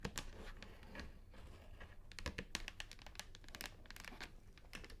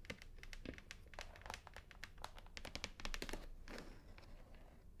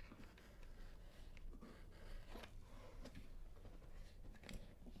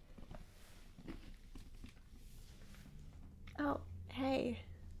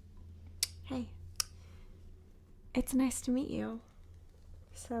It's nice to meet you.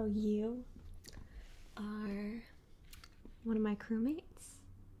 So you are one of my crewmates?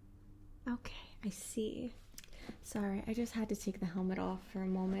 Okay, I see. Sorry, I just had to take the helmet off for a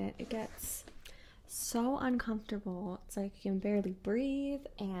moment. It gets so uncomfortable. It's like you can barely breathe,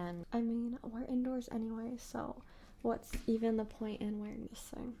 and I mean, we're indoors anyway, so what's even the point in wearing this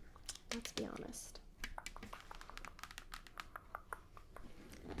thing? Let's be honest.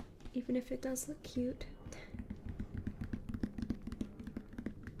 Even if it does look cute.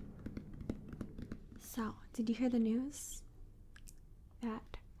 So, did you hear the news?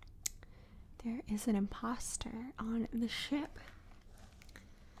 That there is an imposter on the ship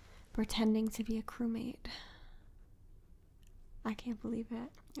pretending to be a crewmate. I can't believe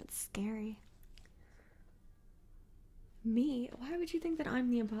it. It's scary. Me? Why would you think that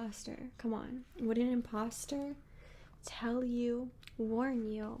I'm the imposter? Come on. Would an imposter tell you, warn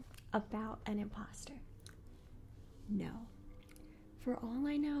you about an imposter? No. For all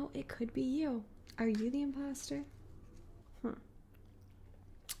I know, it could be you. Are you the imposter?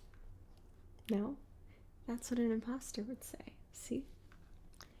 No? That's what an imposter would say. See?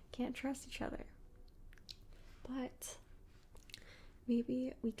 Can't trust each other. But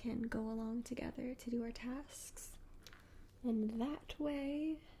maybe we can go along together to do our tasks. And that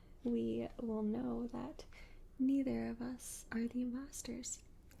way, we will know that neither of us are the imposters.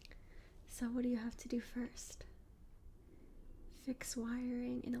 So what do you have to do first? Fix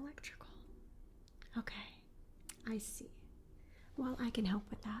wiring and electrical. Okay, I see. Well, I can help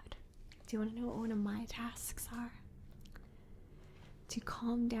with that. Do you want to know what one of my tasks are? To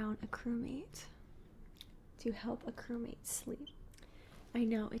calm down a crewmate. To help a crewmate sleep. I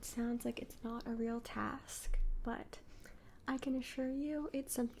know it sounds like it's not a real task, but I can assure you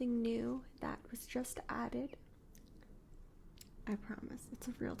it's something new that was just added. I promise, it's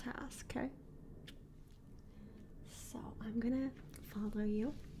a real task, okay? So I'm gonna follow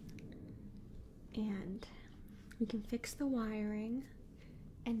you, and we can fix the wiring,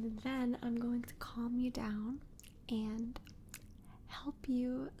 and then I'm going to calm you down and help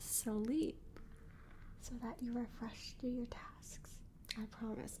you sleep so that you are fresh to do your tasks. I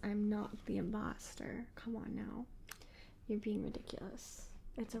promise I'm not the imposter. Come on now. You're being ridiculous.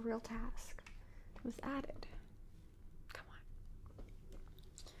 It's a real task. It was added. Come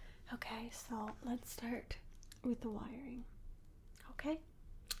on. Okay, so let's start with the wiring. Okay?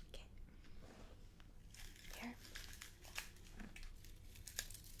 Okay. Here.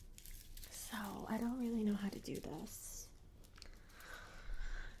 So, I don't really know how to do this.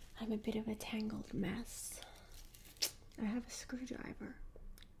 I'm a bit of a tangled mess. I have a screwdriver.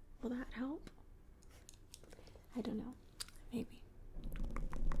 Will that help? I don't know. Maybe.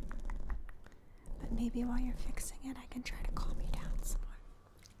 But maybe while you're fixing it, I can try to calm you down some more.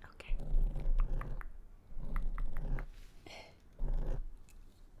 Okay.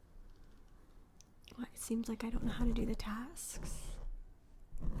 Well, it seems like I don't know how to do the tasks.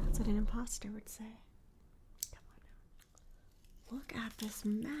 That's what an imposter would say. Come on now. Look at this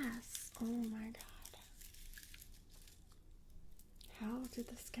mess. Oh my god. How did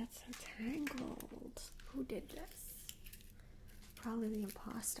this get so tangled? Who did this? Probably the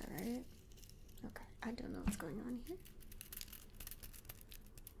imposter, right? Okay, I don't know what's going on here.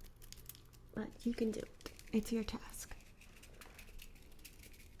 But you can do it. It's your task.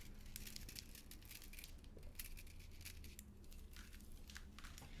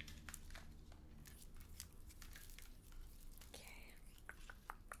 Okay.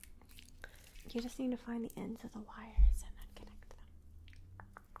 You just need to find the ends of the wires and then connect them.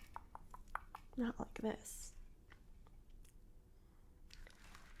 Not like this.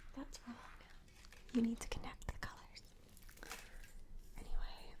 That's wrong. You need to connect the colors.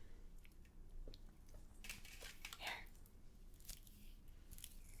 Anyway. Here.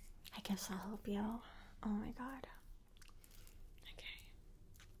 I guess I'll help you. Oh my god. Okay.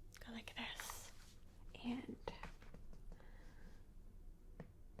 Go like this. And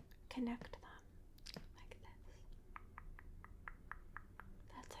connect them like this.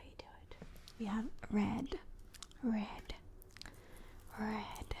 That's how you do it. We have red, red,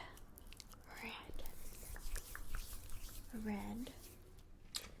 red, red, red,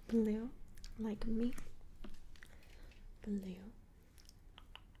 blue, like me, blue,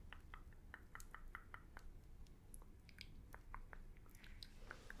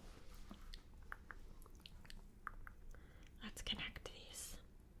 let's connect these.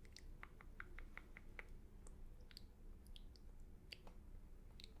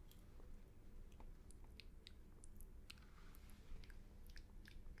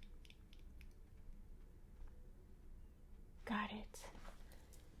 Got it.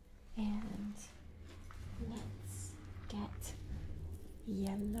 And let's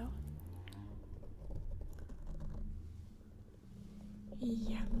yellow,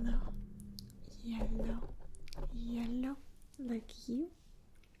 yellow, yellow, yellow, like you.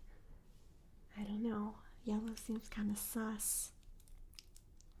 I don't know. Yellow seems kind of sus.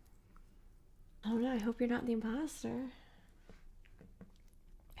 I don't know. I hope you're not the imposter.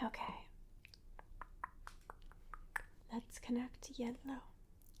 Okay. Let's connect yellow.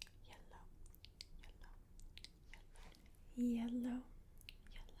 Yellow. Yellow. Yellow. Yellow.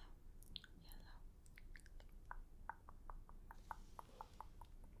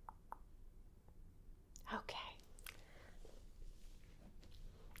 Yellow. Okay.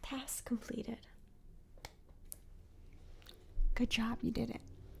 Task completed. Good job, you did it.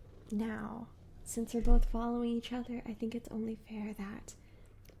 Now, since we're both following each other, I think it's only fair that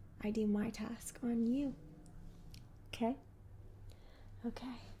I do my task on you. Okay? Okay.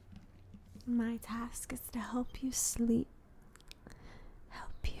 My task is to help you sleep.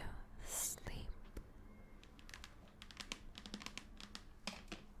 Help you sleep.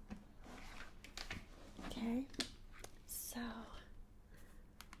 Okay? So,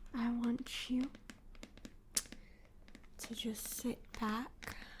 I want you to just sit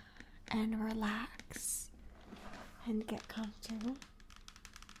back and relax and get comfortable.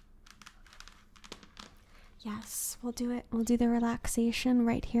 Yes, we'll do it. We'll do the relaxation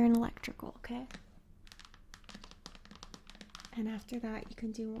right here in electrical, okay? And after that, you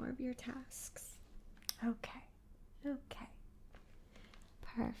can do more of your tasks. Okay. Okay.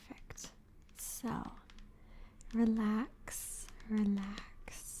 Perfect. So, relax,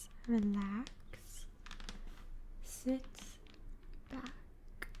 relax, relax. Sit back.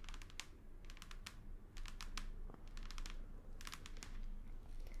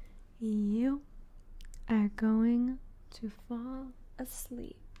 You are going to fall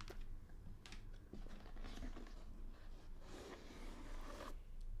asleep.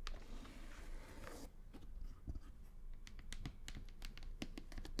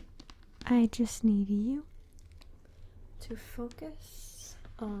 I just need you to focus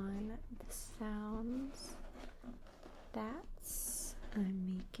on the sounds that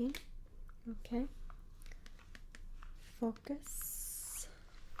I'm making. Okay? Focus,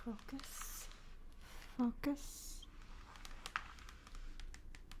 focus, focus,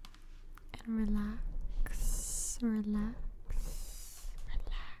 and relax, relax,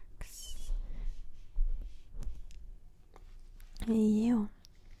 relax. You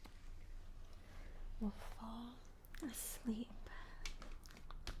will fall asleep.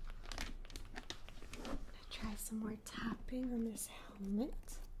 I'm gonna try some more tapping on this helmet.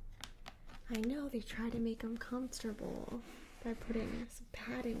 I know they try to make them comfortable by putting some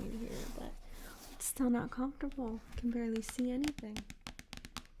padding in here, but it's still not comfortable. I can barely see anything.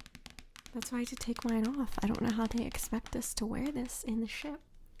 That's why I had to take mine off. I don't know how they expect us to wear this in the ship.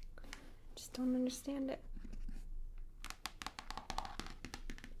 Just don't understand it.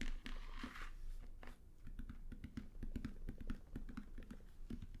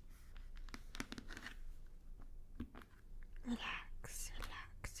 Relax,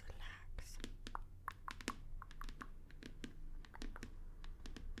 relax, relax.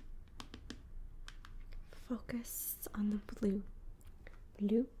 Focus on the blue.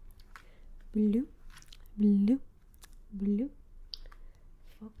 Blue, blue, blue, blue.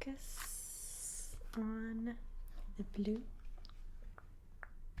 Focus on the blue.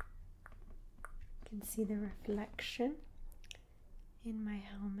 You can see the reflection in my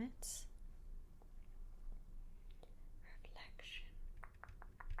helmet. Reflection.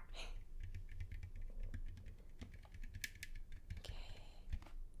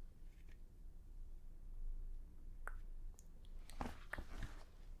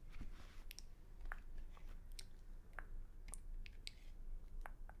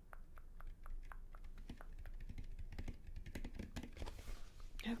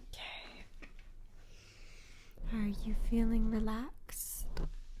 Okay. Okay. Are you feeling relaxed?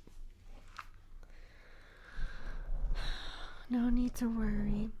 No need to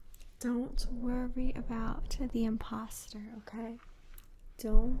worry. Don't worry about the imposter, okay?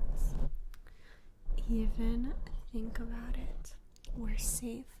 Don't even think about it. We're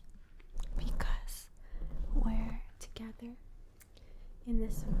safe because we're together in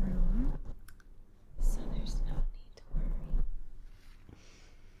this room, so there's no need to worry.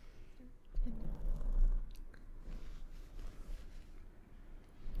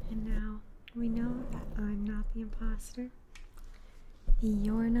 And now we know that I'm not the imposter.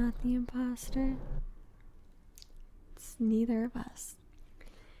 You're not the imposter. It's neither of us.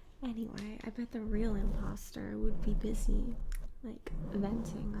 Anyway, I bet the real imposter would be busy, like,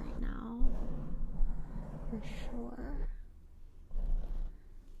 venting right now. For sure.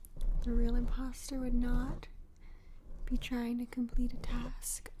 The real imposter would not be trying to complete a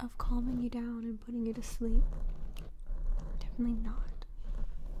task of calming you down and putting you to sleep. Definitely not.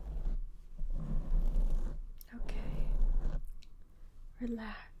 Okay.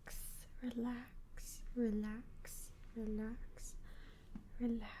 Relax, relax, relax, relax,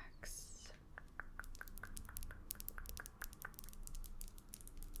 relax.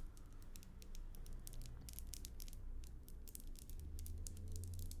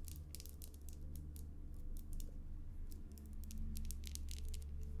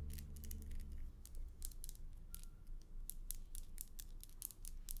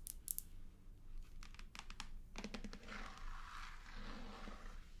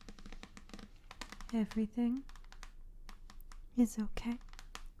 Everything is okay.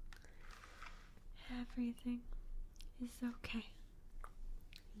 Everything is okay.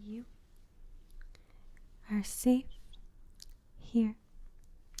 You are safe here.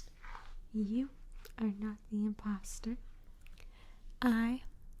 You are not the imposter. I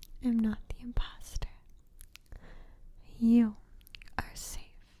am not the imposter. You are safe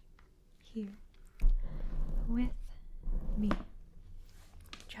here with me.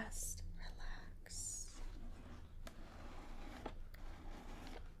 Just relax.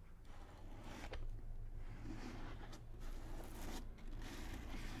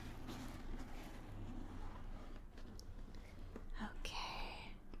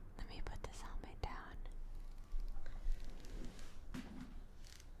 Okay, let me put this helmet down.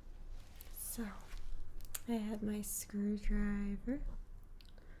 So, I have my screwdriver.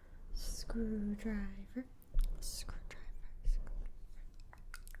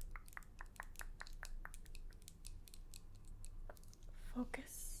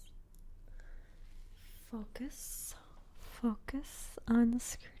 Focus on the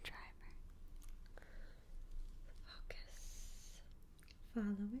screwdriver. Focus.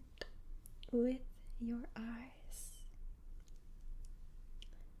 Follow it with your eyes.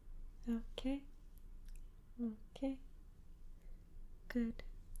 Okay. Good.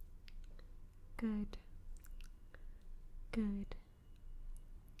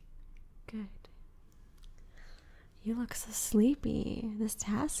 You look so sleepy. This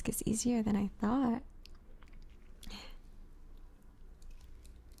task is easier than I thought.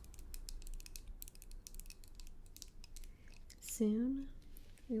 Soon,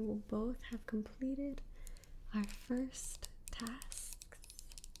 we will both have completed our first tasks.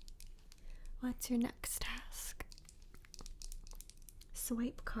 What's your next task?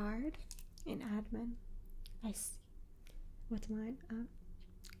 Swipe card in admin. I see. What's mine?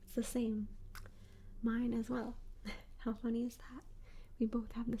 It's the same. Mine as well. How funny is that? We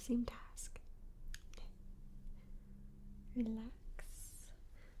both have the same task. Relax.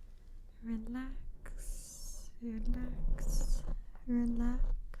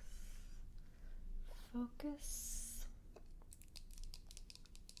 Focus.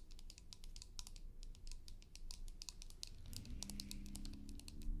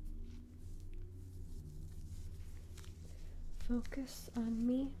 Focus on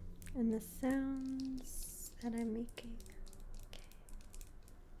me and the sounds that I'm making.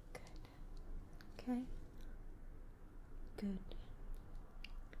 Okay. Good.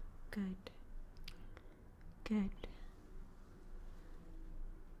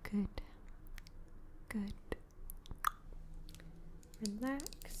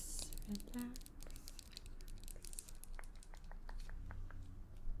 Relax.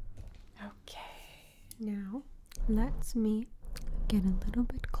 Okay. Now, let me get a little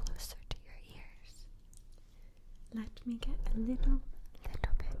bit closer to your ears. Let me get a little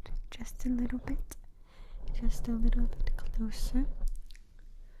bit, just a little bit closer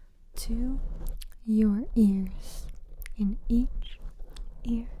to your ears, in each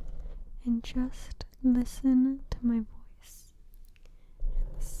ear, and just listen to my voice and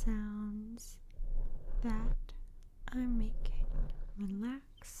the sounds that I'm making.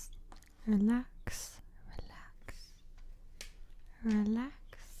 Relax.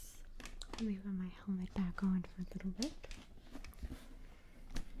 Let me put my helmet back on for a little bit.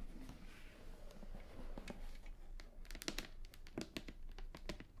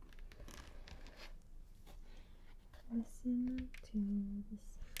 Listen to the sounds.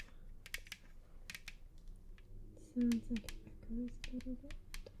 Sounds like it echoes a little bit.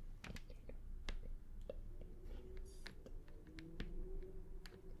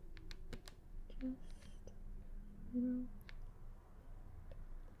 Just a little.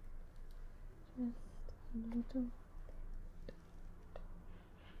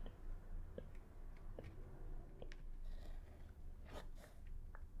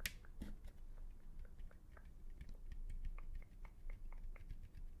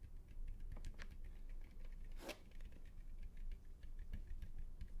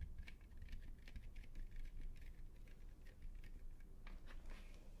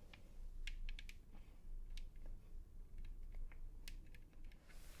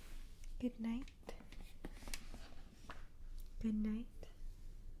 night. Good night.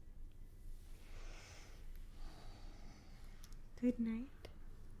 Good night.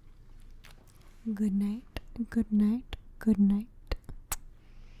 Good night. Good night. Good night.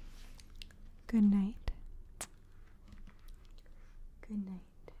 Good night. Good night.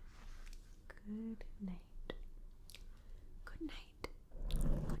 Good night. Good night. Good night.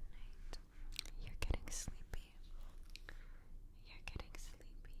 You're getting sleepy. You're getting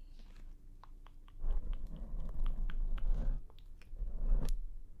sleepy.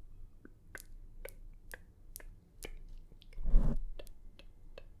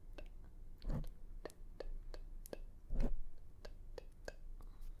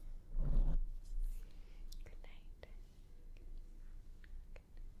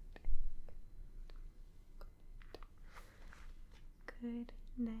 Good night.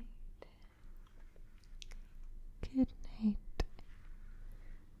 Good night. Good night.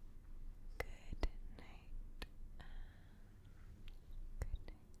 Good night.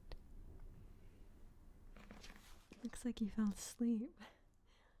 Looks like you fell asleep.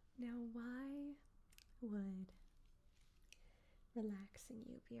 Now, why would relaxing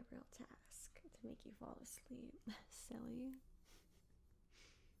you be a real task to make you fall asleep? Silly.